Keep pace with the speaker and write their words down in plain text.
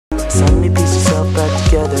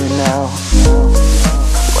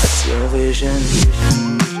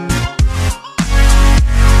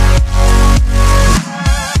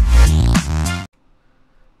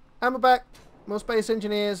More space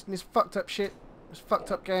engineers and this fucked up shit. This fucked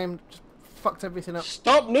up game just fucked everything up.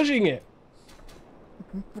 Stop nudging it.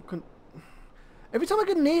 Fucking... Every time I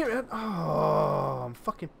get near it, oh, I'm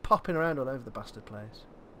fucking popping around all over the bastard place.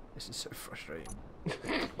 This is so frustrating.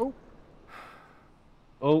 Oh.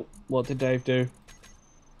 Oh, what did Dave do?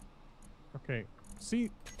 Okay.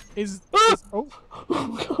 See, is oh.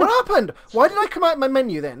 What happened? Why did I come out of my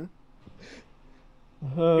menu then?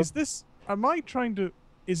 Is this? Am I trying to?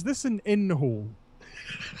 Is this an in-hole?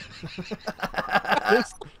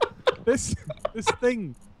 this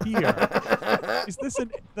thing here. Is this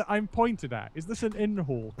an that I'm pointed at? Is this an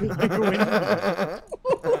in-hole? Can I go in here?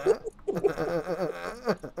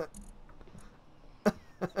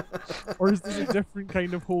 Or is this a different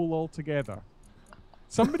kind of hole altogether?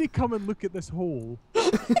 Somebody come and look at this hole.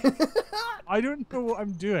 I don't know what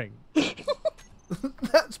I'm doing.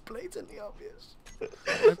 That's blatantly obvious.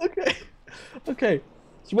 Okay. Okay.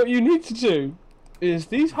 So what you need to do is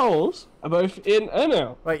these holes are both in and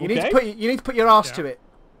out. Right, you okay? need to put your arse to it.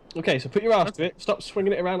 Okay, so put your arse to it. Stop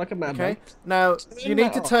swinging it around like a madman. Okay. Now you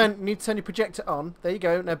need to turn your projector on. There you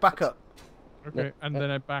go. Now back up. Okay, and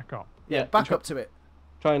then I back up. Yeah, back up to it.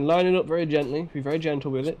 Try and line it up very gently. Be very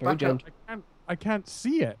gentle with it. Very gentle. I can't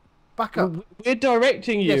see it. Back up. Well, we're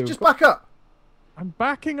directing you. Yes, just back up. I'm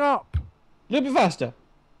backing up. A little bit faster.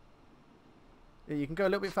 Yeah, you can go a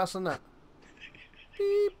little bit faster than that.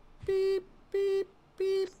 Beep, beep, beep,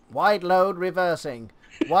 beep. Wide load reversing.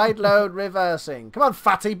 Wide load reversing. Come on,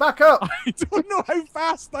 fatty, back up. I don't know how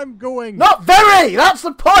fast I'm going. Not very! That's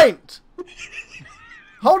the point!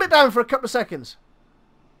 Hold it down for a couple of seconds.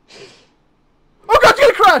 Oh god,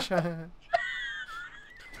 you're gonna crash!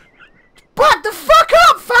 Back the fuck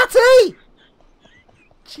up, fatty!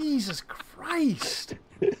 Jesus Christ.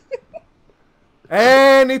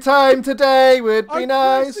 Any time today would be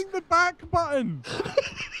nice. I'm pressing the back button.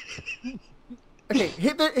 Okay,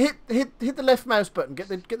 hit the left mouse button. Get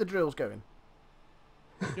the drills going.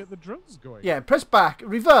 Get the drills going. Yeah, press back,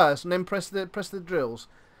 reverse, and then press the drills.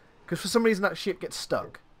 Because for some reason that ship gets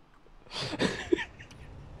stuck.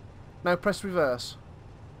 Now press reverse.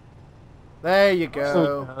 There you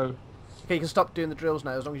go. Oh, no. Okay, you can stop doing the drills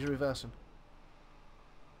now as long as you're reversing.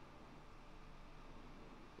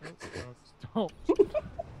 Stop.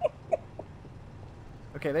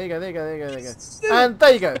 Okay, there you go, there you go, there you go, there you go. And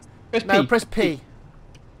there you go. Press Now P. press P.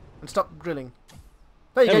 And stop drilling.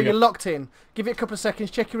 There you There go, we go. you're locked in. Give it a couple of seconds,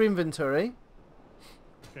 check your inventory.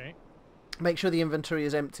 Okay. Make sure the inventory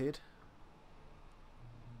is emptied.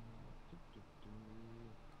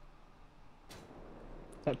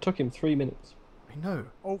 That took him 3 minutes. I know.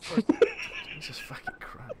 Oh, for Jesus fucking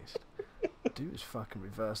Christ. Do is fucking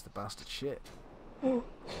reverse the bastard shit. Now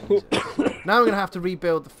I'm gonna have to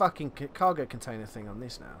rebuild the fucking cargo container thing on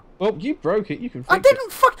this now. Well, you broke it. You can fix I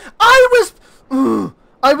didn't fuck.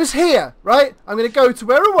 I was here, right? I'm gonna go to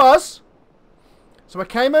where I was. So I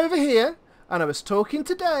came over here and I was talking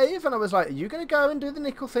to Dave and I was like, "Are you gonna go and do the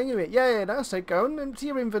nickel thing?" He went, "Yeah." No, so go and empty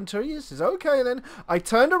your inventory. He says, "Okay." Then I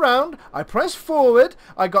turned around, I pressed forward,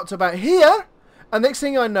 I got to about here, and next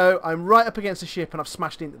thing I know, I'm right up against the ship and I've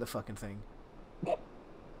smashed into the fucking thing.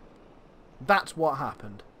 That's what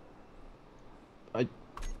happened.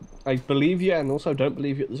 I believe you and also don't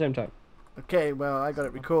believe you at the same time. Okay, well, I got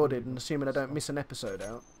it recorded, and assuming I don't miss an episode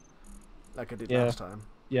out, like I did last time.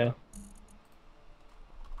 Yeah.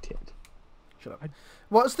 Tit. Shut up.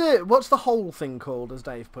 What's the hole thing called, as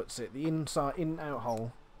Dave puts it? The in-out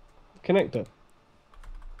hole. Connector.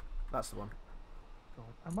 That's the one.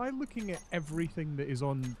 God. Am I looking at everything that is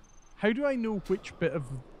on? How do I know which bit of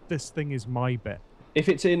this thing is my bit? If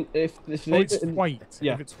it's in, if Oh, it's white.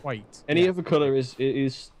 Yeah. If it's white. any other color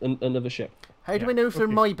is another ship. How do I know if they're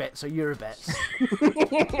my bets or your bets?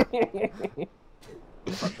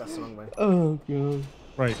 Fuck, that's the wrong way. Oh god.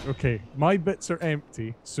 Right. Okay. My bits are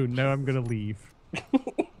empty, so now I'm gonna leave.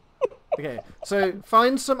 Okay, so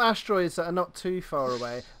find some asteroids that are not too far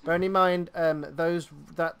away. Bearing in mind, those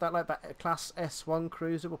that class S1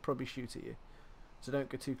 cruiser will probably shoot at you, so don't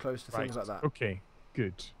go too close to things like that. Okay.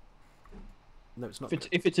 Good. No, it's not.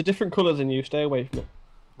 If it's a different color than you, stay away from it.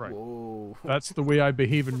 Right. Whoa! That's the way I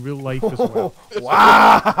behave in real life as well.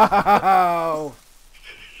 Wow!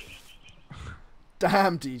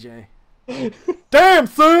 Damn, DJ. Damn,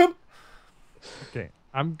 son! Okay.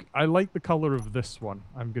 I like the color of this one.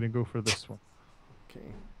 I'm gonna go for this one.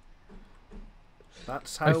 Okay.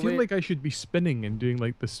 That's how I feel like I should be spinning and doing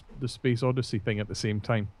like the Space Odyssey thing at the same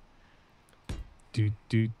time. Do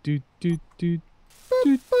do do do do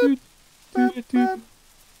do do do do.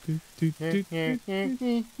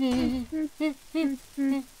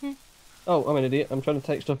 Oh, I'm an idiot. I'm trying to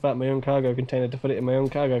take stuff out of my own cargo container to put it in my own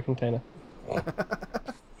cargo container.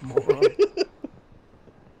 Moron.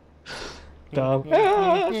 Dumb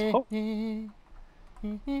asshole.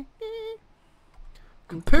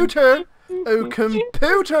 Computer! Oh,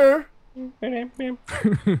 computer!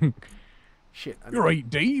 Shit. You're right,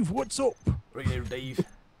 Dave. What's up? Right there, Dave.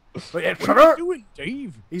 Right there, What are you Trevor! doing,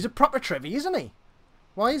 Dave? He's a proper Trevi, isn't he?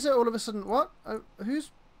 Why is it all of a sudden... What?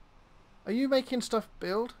 Who's... Are you making stuff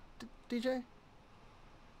build, DJ?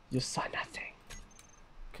 You saw nothing.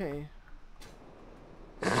 Okay.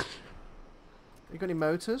 You got any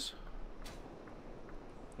motors?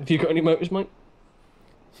 Have you got any motors, mate?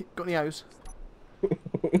 Got any O's?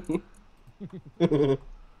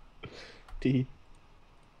 D.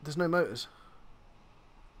 There's no motors.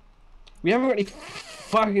 We haven't got any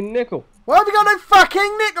fucking nickel. Why have you got no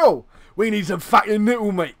fucking nickel? We need some fucking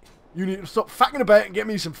nickel, mate. You need to stop fucking about and get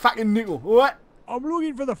me some fucking nickel, alright? I'm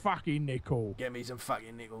looking for the fucking nickel. Get me some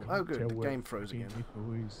fucking nickel. Oh good, the game froze again.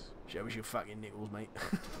 Nickel is. Show us your fucking nickels, mate.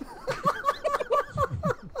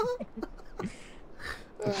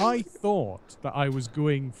 I thought that I was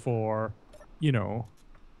going for, you know,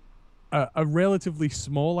 a relatively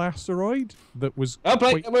small asteroid that was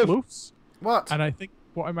quite close. What? And I think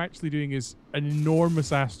what I'm actually doing is an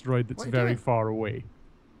enormous asteroid that's What are you very doing? far away.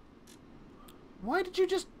 Why did you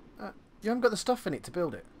just... you haven't got the stuff in it to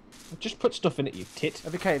build it. Just put stuff in it, you tit.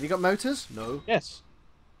 Okay, have you got motors? No. Yes.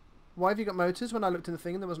 Why have you got motors when I looked in the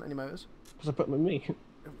thing and there wasn't any motors? Because I put them in me.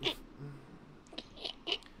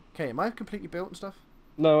 Okay, am I completely built and stuff?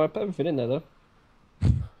 No, I put everything in there, though.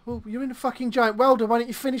 Well, you're in a fucking giant welder. Why don't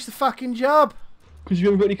you finish the fucking job? Because you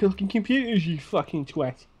haven't got any fucking computers, you fucking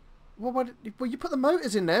twat. Well, you put the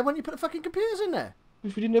motors in there. Why don't you put the fucking computers in there?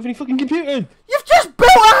 If we didn't have any fucking computers. You've just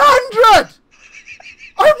built 100!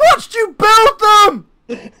 I watched you build them!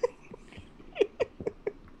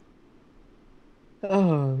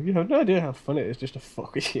 Oh, you have no idea how fun it is just to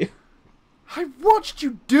fuck with you. I watched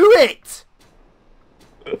you do it!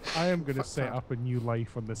 I am going to set up a new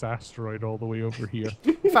life on this asteroid all the way over here.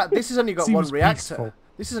 In fact, this has only got one Seems reactor. peaceful.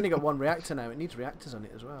 This has only got one reactor now. It needs reactors on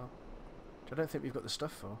it as well. Which I don't think we've got the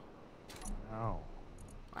stuff for. Ow.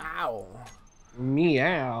 Ow.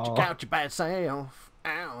 Meow. Check out your bad self.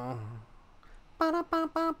 Ow.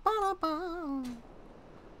 Ba-da-ba-ba-ba-da-ba.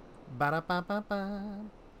 Ba-da-ba-ba-ba.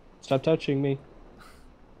 Stop touching me.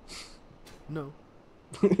 No.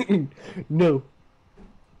 No.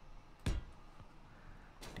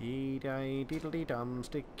 Dee-di-diddly-dum,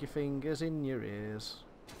 stick your fingers in your ears.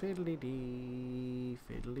 Fiddly-dee,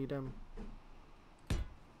 fiddly-dum.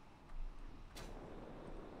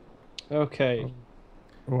 Okay.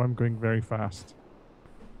 Oh, I'm going very fast.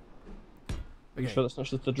 Are you Okay. sure that's not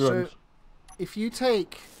just the drums? So, if you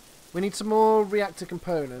take... We need some more reactor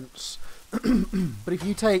components. But if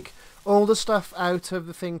you take all the stuff out of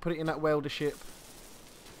the thing, put it in that welder ship,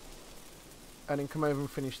 and then come over and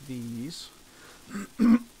finish these...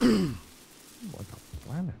 What a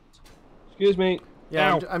planet. Excuse me.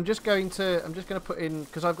 Yeah, Ow. I'm just going to put in,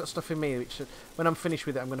 because I've got stuff in me, which when I'm finished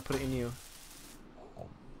with it, I'm going to put it in you.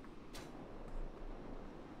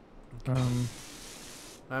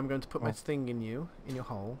 I'm going to put my thing in you, in your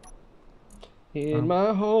hole. In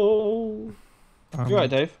my hole. You right,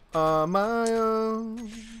 Dave? On my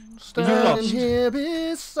own, lost? standing here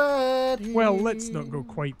beside him. Well, let's not go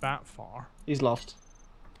quite that far. He's lost.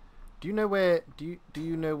 Do you know where? Do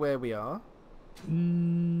you know where we are?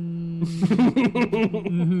 No.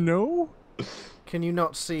 Can you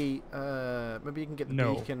not see? Maybe you can get the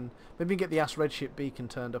No. beacon. Maybe you can get the asteroid ship beacon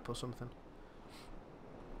turned up or something.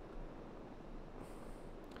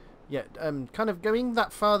 Yeah, kind of going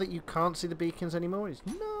that far that you can't see the beacons anymore is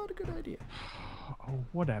not a good idea. Oh,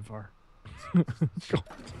 whatever.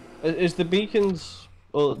 Is the beacons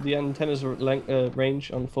or the antennas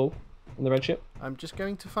range on full in the red ship? I'm just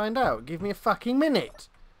going to find out. Give me a fucking minute.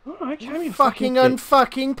 Alright, can you Fucking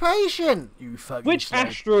unfucking patient. You fucking. Which slow.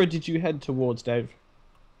 asteroid did you head towards, Dave?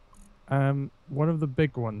 One of the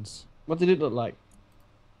big ones. What did it look like?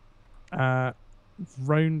 Round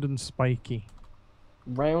and spiky.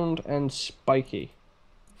 Round and spiky.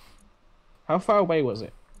 How far away was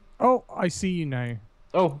it? Oh, I see you now.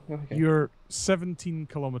 Oh, okay. You're 17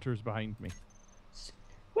 kilometers behind me.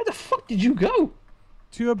 Where the fuck did you go?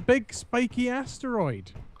 To a big spiky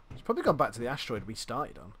asteroid. It's probably gone back to the asteroid we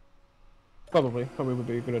started on. Probably would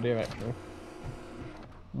be a good idea actually.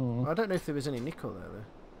 I don't know if there was any nickel there though.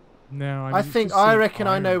 No, I reckon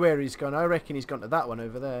I know where he's gone. I reckon he's gone to that one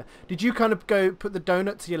over there. Did you kind of go put the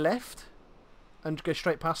donut to your left and go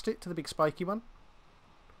straight past it to the big spiky one?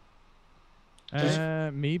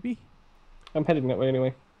 Maybe. I'm heading that way anyway.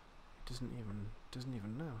 He doesn't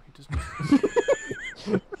even know. He doesn't.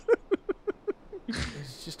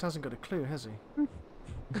 He's just hasn't got a clue, has he?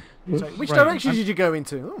 He's like, which Right, direction did you go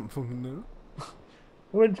into? I don't fucking know.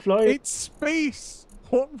 I went flying. It's space!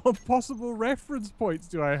 What possible reference points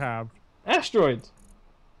do I have? Asteroids.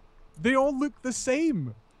 They all look the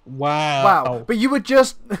same. Wow. Wow, but you were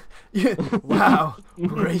just... wow,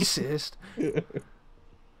 racist.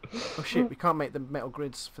 Oh shit, we can't make the metal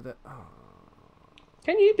grids for the... Oh.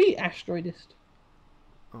 Can you be asteroidist?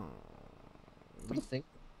 Oh. What a thing.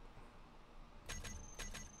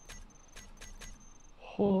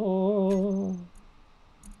 Oh.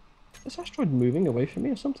 Is this asteroid moving away from me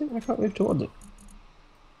or something? I can't move towards it.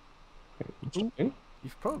 Okay, interesting.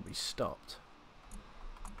 You've probably stopped.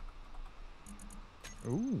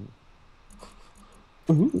 Ooh.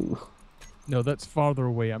 Ooh. No, that's farther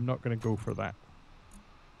away. I'm not going to go for that.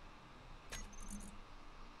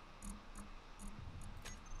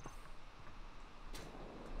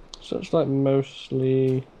 So it's like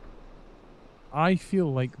mostly... I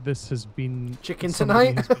feel like this has been... Chicken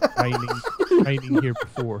somebody tonight? has been mining here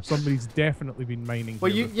before. Somebody's definitely been mining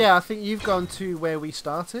Well, here before. yeah, I think you've gone to where we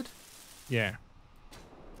started. Yeah.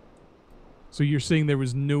 So you're saying there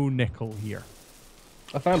was no nickel here?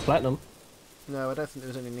 I found platinum. No, I don't think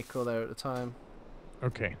there was any nickel there at the time.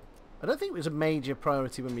 Okay. I don't think it was a major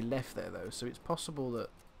priority when we left there, though, so it's possible that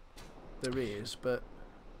there is, but...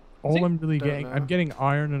 All I'm really Don't getting... know. I'm getting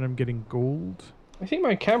iron and I'm getting gold. I think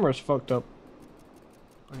my camera's fucked up.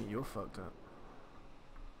 I think you're fucked up.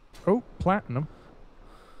 Oh, platinum.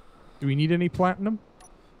 Do we need any platinum?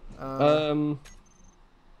 Don't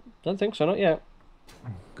think so, not yet.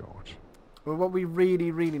 Oh, God. Well, what we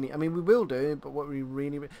really, really need... I mean, we will do, but what we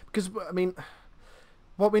really... Because, I mean...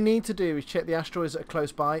 What we need to do is check the asteroids that are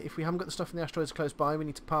close by. If we haven't got the stuff in the asteroids close by, we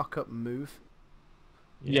need to park up and move.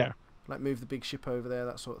 Yeah. Like, move the big ship over there,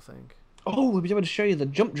 that sort of thing. Oh, we'll be able to show you the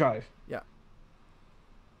jump drive. Yeah.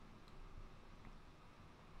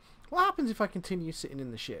 What happens if I continue sitting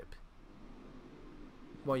in the ship?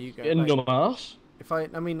 While you go... In like, your ass? if I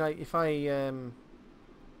mean, like, if I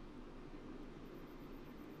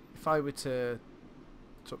were to...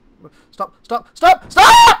 Stop! Stop! Stop!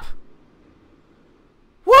 Stop!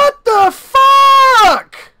 What the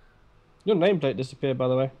fuck? Your nameplate disappeared, by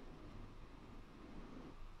the way.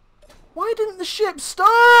 Why didn't the ship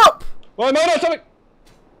stop? Oh, no, something!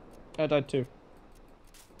 I died too.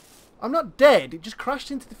 I'm not dead. It just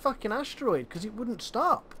crashed into the fucking asteroid because it wouldn't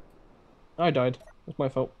stop. I died. That's my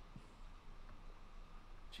fault.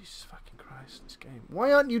 Jesus fucking Christ, this game.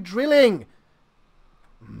 Why aren't you drilling?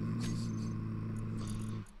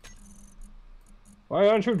 Why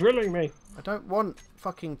aren't you drilling me? I don't want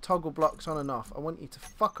fucking toggle blocks on and off. I want you to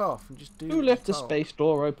fuck off and just do... Who left the told. space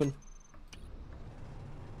door open?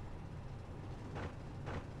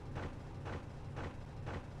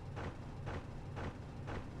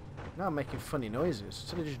 Now I'm making funny noises.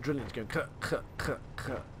 Instead of just drilling, it's going cut, cut, cut,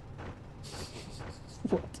 cut.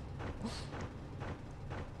 What?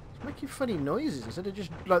 It's making funny noises instead of just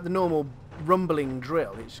like the normal rumbling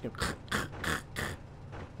drill. It's just going.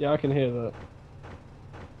 Yeah, I can hear that.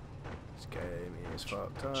 This game is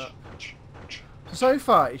fucked up. So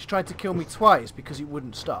far, it's tried to kill me twice because it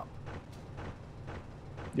wouldn't stop.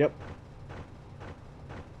 Yep.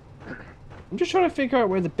 I'm just trying to figure out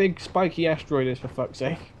where the big spiky asteroid is, for fuck's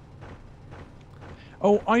sake.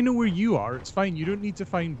 Oh, I know where you are. It's fine. You don't need to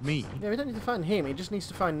find me. Yeah, we don't need to find him. He just needs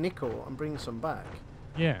to find nickel and bring some back.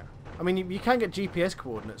 Yeah. I mean, you can get GPS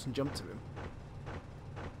coordinates and jump to him.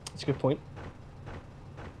 That's a good point.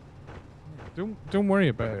 Don't worry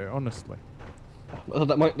about it, honestly. Well,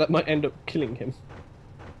 that might end up killing him.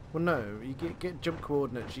 Well, no, you get jump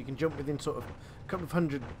coordinates. You can jump within sort of a couple of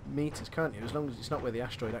 100 meters, can't you? As long as it's not where the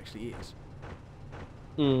asteroid actually is.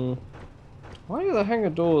 Hmm. Why are the hangar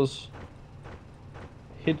doors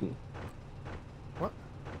hidden? What?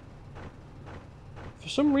 For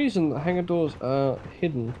some reason, the hangar doors are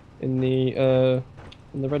hidden in the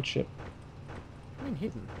red ship. I mean,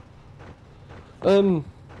 hidden.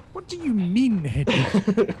 What do you mean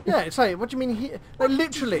hidden? Yeah, it's like, what do you mean like,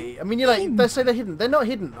 literally, I mean, you're like, they say they're hidden. They're not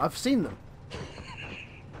hidden. I've seen them.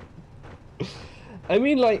 I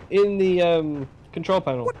mean, like in the control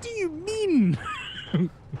panel. What do you mean?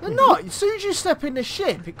 They're not. As soon as you step in the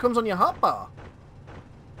ship, it comes on your hotbar.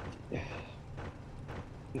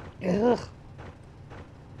 Ugh.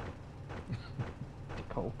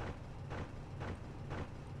 Cool.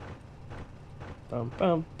 Bum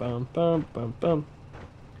bum bum bum bum bum.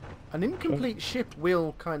 An incomplete ship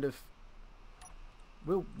will kind of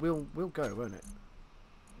will go, won't it?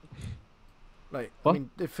 Like, What? I mean,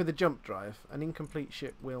 for the jump drive, an incomplete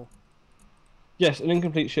ship will. Yes, an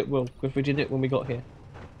incomplete ship will, because we did it when we got here.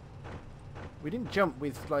 We didn't jump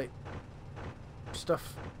with like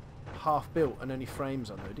stuff half built and only frames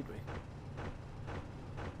on though, did we?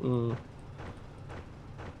 Hmm.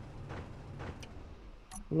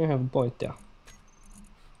 I have a point there.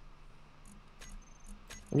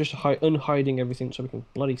 I'm just unhiding everything so we can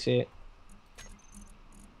bloody see it.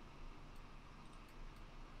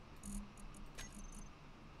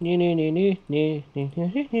 Nee, nee, nee, nee, nee, nee,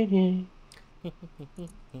 nee, nee, nee.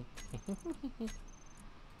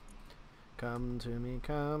 Come to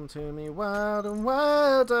me, wild and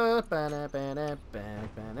wilder. Ba-da, ba-da, ba,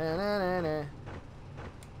 ba-da-da-da-da.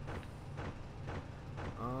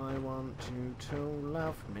 I want you to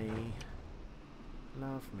love me.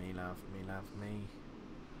 Love me, love me, love me.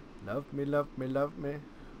 Love me, love me, love me.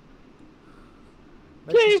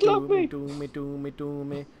 Please love me. Do me, do me, do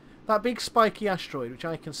me. That big spiky asteroid, which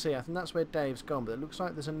I can see, I think that's where Dave's gone, but it looks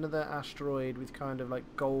like there's another asteroid with kind of like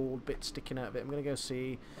gold bits sticking out of it. I'm going to go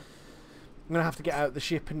see. I'm going to have to get out the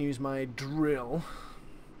ship and use my drill.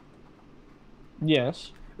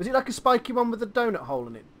 Yes. Was it like a spiky one with a donut hole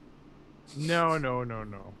in it? No, no, no,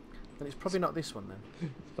 no. Then it's probably not this one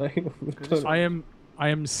then. I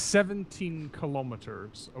am 17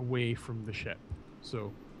 kilometers away from the ship,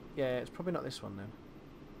 so. Yeah, it's probably not this one then.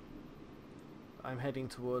 I'm heading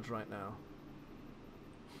towards right now.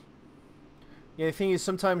 Yeah, the thing is,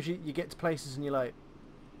 sometimes you get to places and you're like,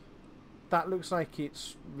 that looks like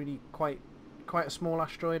it's really quite a small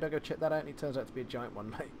asteroid. I go check that out and it turns out to be a giant one,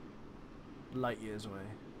 like light years away.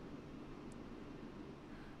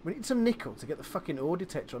 We need some nickel to get the fucking ore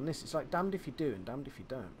detector on this. It's like damned if you do and damned if you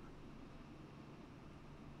don't.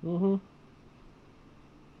 Mm-hmm.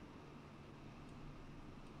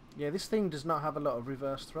 Yeah, this thing does not have a lot of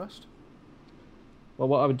reverse thrust. Well,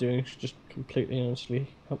 what I would do is just completely honestly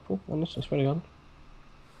helpful on this, I swear to God.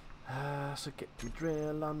 So get my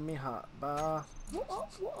drill on me hot bar.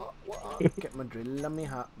 Get my drill on me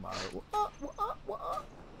hot bar.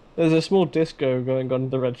 There's a small disco going on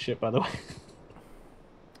the red ship, by the way.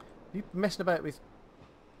 You messing about with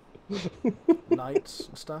lights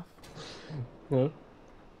and stuff? No.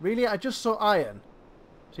 Really? I just saw iron.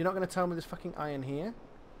 So you're not going to tell me there's fucking iron here?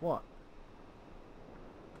 What?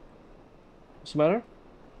 What's the matter?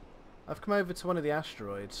 I've come over to one of the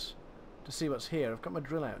asteroids to see what's here. I've got my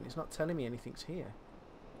drill out and it's not telling me anything's here.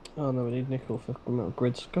 Oh no, we need nickel for metal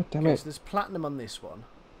grids. God damn Okay, it. so there's platinum on this one.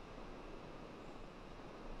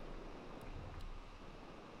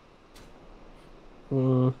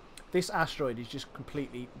 This asteroid is just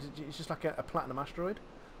completely... It's just like a platinum asteroid.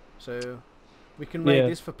 So we can raid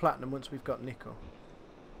this for platinum once we've got nickel.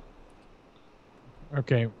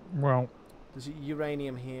 Okay, well. There's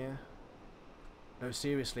uranium here. No,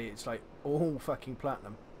 seriously, it's like all fucking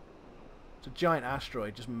platinum. It's a giant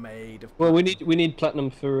asteroid just made of platinum. Well, we need platinum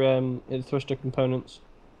for thruster components.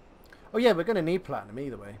 Oh yeah, we're going to need platinum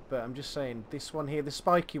either way. But I'm just saying, this one here, the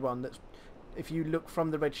spiky one, that's... If you look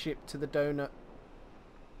from the red ship to the donut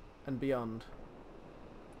and beyond.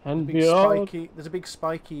 And beyond. There's a big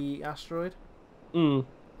spiky asteroid. Mm.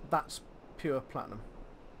 That's pure platinum.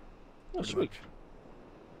 Oh, sweet.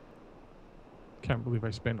 Can't believe I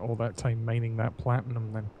spent all that time mining that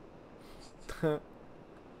platinum then.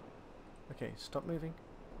 Okay, stop moving.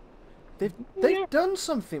 They've done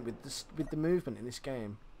something with this with the movement in this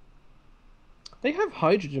game. They have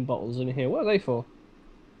hydrogen bottles in here. What are they for?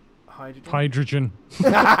 Hydrogen. Hydrogen.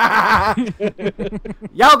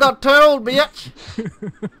 Y'all got told, bitch.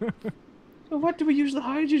 Well, what do we use the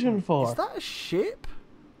hydrogen for? Is that a ship?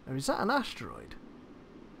 Or is that an asteroid?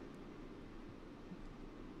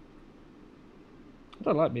 I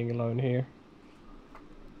don't like being alone here.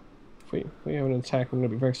 If we have an attack, I'm going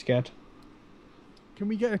to be very scared. Can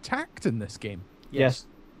we get attacked in this game? Yes.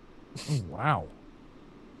 Oh, wow.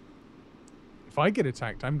 If I get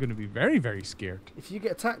attacked, I'm going to be very, very scared. If you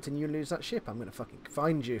get attacked and you lose that ship, I'm going to fucking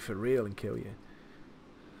find you for real and kill you.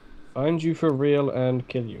 Find you for real and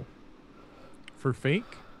kill you. For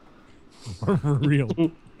fake? Or for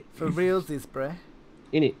real? For real, this bruh.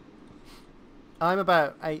 In it. I'm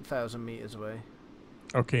about 8,000 meters away.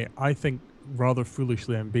 Okay, I think rather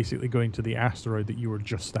foolishly I'm basically going to the asteroid that you were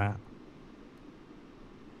just at.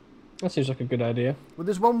 That seems like a good idea. Well,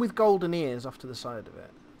 there's one with golden ears off to the side of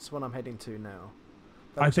it. That's the one I'm heading to now.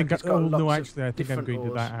 That I looks think... like it's got lots of I think I'm different going to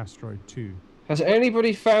ores. that asteroid too. Has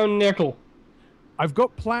anybody found nickel? I've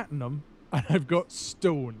got platinum and I've got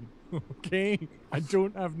stone. Okay? I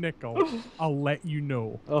don't have nickel. I'll let you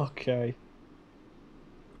know. Okay.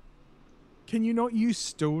 Can you not use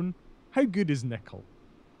stone? How good is nickel?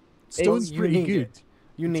 Stone's You pretty need good. it.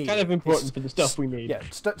 You need It's kind of it. important for the stuff we need. Yeah,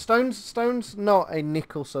 stone's not a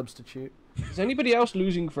nickel substitute. Is anybody else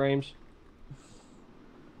losing frames?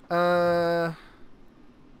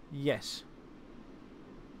 Yes.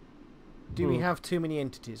 Do we have too many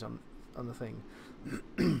entities on the thing?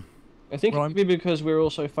 I think Well, it could be because we're all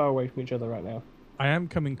so far away from each other right now. I am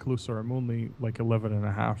coming closer. I'm only like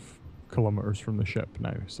 11.5 kilometers from the ship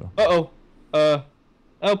now, so.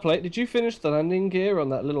 L-plate, did you finish the landing gear on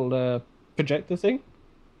that little projector thing?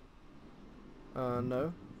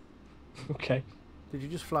 No. Okay. Did you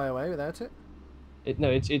just fly away without it? It's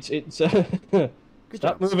Good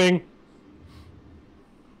Stop job. moving.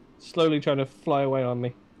 Slowly trying to fly away on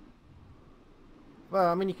me. Well,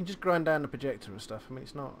 I mean, you can just grind down the projector and stuff. I mean,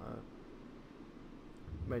 it's not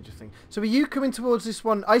a major thing. So are you coming towards this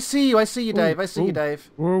one? I see you, Dave. I see you, Dave.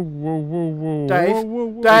 Whoa, whoa, whoa, whoa. Dave, Whoa, whoa,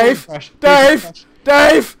 whoa. Dave, Crash. Dave,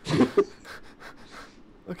 Dave!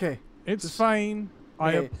 Okay. It's Just- fine.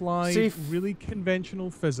 I okay, applied see if- really conventional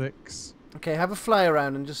physics. Okay, have a fly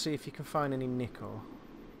around and just see if you can find any nickel.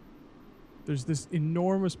 There's this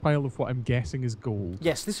enormous pile of what I'm guessing is gold.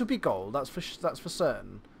 Yes, this would be gold. That's for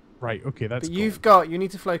certain. Right, okay, that's But gold. you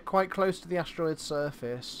need to fly quite close to the asteroid's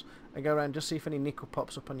surface and go around just see if any nickel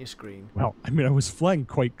pops up on your screen. Well, I mean, I was flying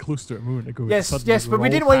quite close to it a moment ago. and Yes, suddenly yes, but we we're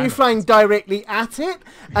didn't all want you panicked. flying directly at it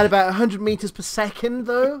at about 100 meters per second,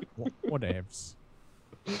 though. Whatevs.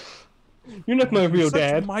 You're not my real Such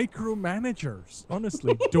dad. micromanagers.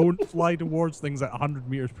 Honestly, don't fly towards things at 100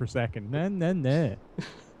 meters per second. Nah, nah, nah.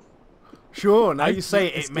 Sure, now I've you say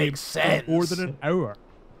played this it makes game sense. for more than an hour.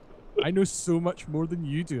 I know so much more than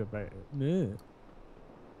you do about it. Nah.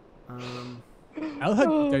 I'll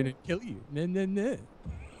hunt you down and kill you. Nah, nah, nah.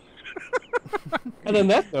 And on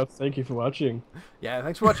that note, thank you for watching. Yeah,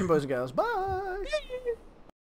 thanks for watching, boys and girls. Bye!